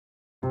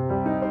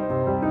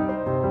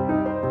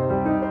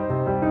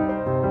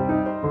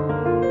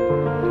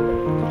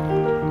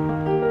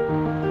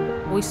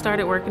We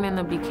started working in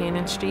the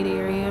Buchanan Street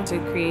area to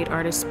create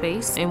artist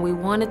space, and we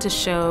wanted to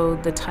show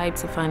the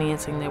types of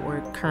financing that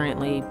we're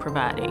currently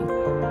providing.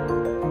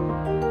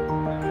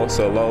 It's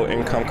a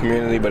low-income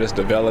community, but it's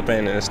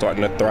developing and it's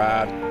starting to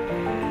thrive.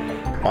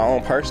 My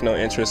own personal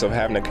interest of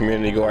having a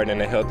community garden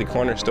and a healthy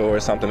corner store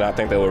is something I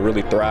think that will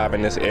really thrive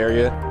in this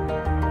area.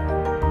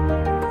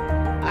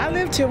 I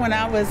lived here when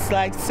I was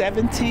like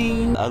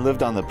 17. I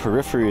lived on the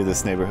periphery of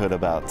this neighborhood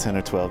about 10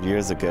 or 12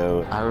 years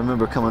ago. I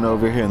remember coming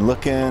over here and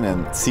looking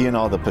and seeing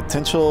all the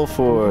potential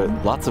for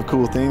lots of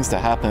cool things to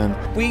happen.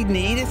 We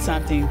needed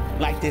something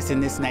like this in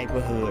this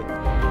neighborhood.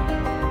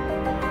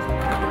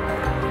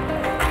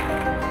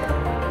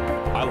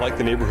 I like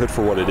the neighborhood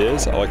for what it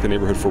is. I like the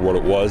neighborhood for what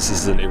it was.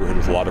 This is a neighborhood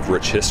with a lot of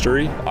rich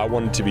history. I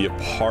wanted to be a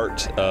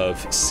part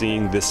of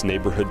seeing this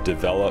neighborhood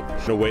develop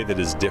in a way that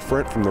is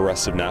different from the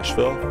rest of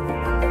Nashville.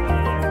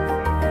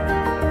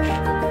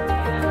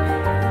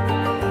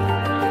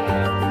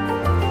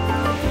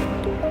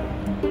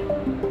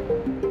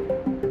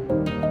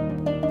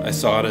 I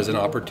saw it as an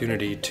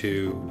opportunity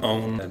to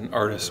own an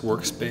artist's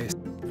workspace.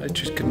 I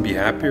just couldn't be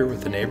happier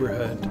with the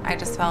neighborhood. I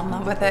just fell in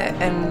love with it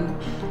and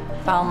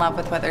fell in love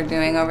with what they're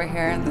doing over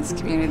here in this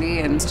community,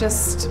 and it's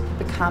just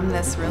become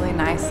this really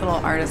nice little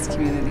artist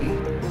community.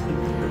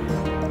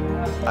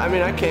 I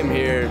mean, I came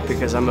here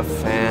because I'm a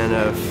fan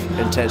of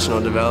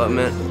intentional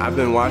development. I've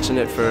been watching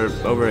it for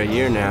over a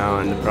year now,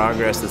 and the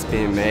progress that's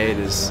being made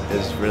is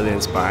really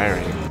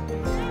inspiring.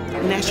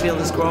 Nashville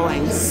is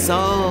growing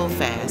so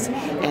fast,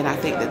 and I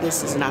think that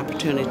this is an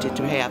opportunity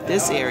to have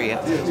this area,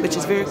 which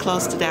is very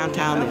close to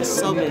downtown. There's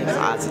so many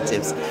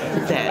positives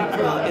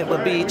that it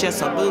will be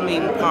just a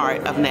booming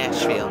part of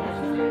Nashville.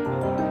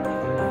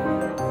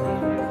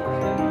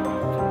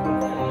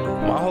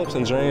 My hopes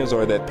and dreams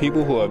are that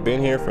people who have been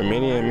here for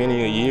many and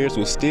many years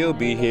will still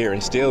be here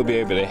and still be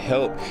able to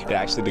help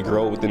actually to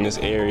grow within this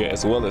area,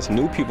 as well as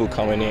new people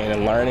coming in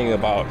and learning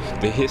about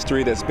the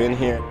history that's been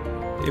here.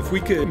 If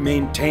we could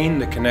maintain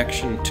the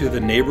connection to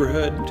the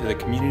neighborhood, to the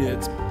community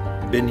that's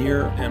been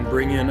here, and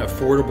bring in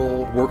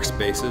affordable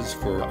workspaces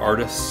for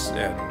artists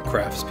and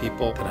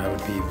craftspeople, then I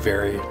would be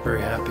very,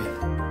 very happy.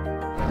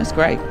 That's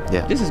great.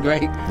 Yeah. This is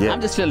great. Yeah. I'm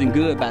just feeling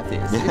good about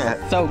this. Yeah.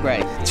 This is so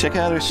great. Check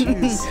out her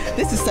shoes.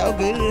 This is so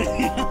good.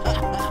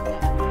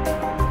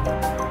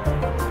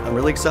 I'm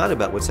really excited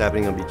about what's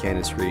happening on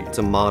Buchanan Street. It's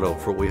a model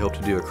for what we hope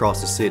to do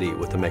across the city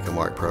with the Make a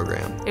Mark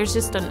program. There's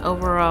just an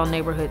overall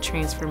neighborhood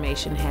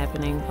transformation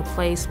happening. A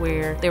place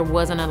where there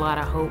wasn't a lot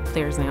of hope,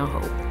 there's now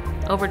hope.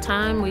 Over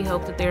time, we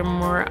hope that there are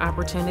more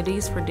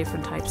opportunities for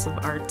different types of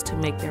arts to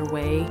make their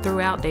way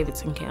throughout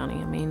Davidson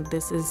County. I mean,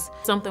 this is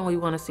something we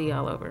want to see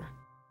all over.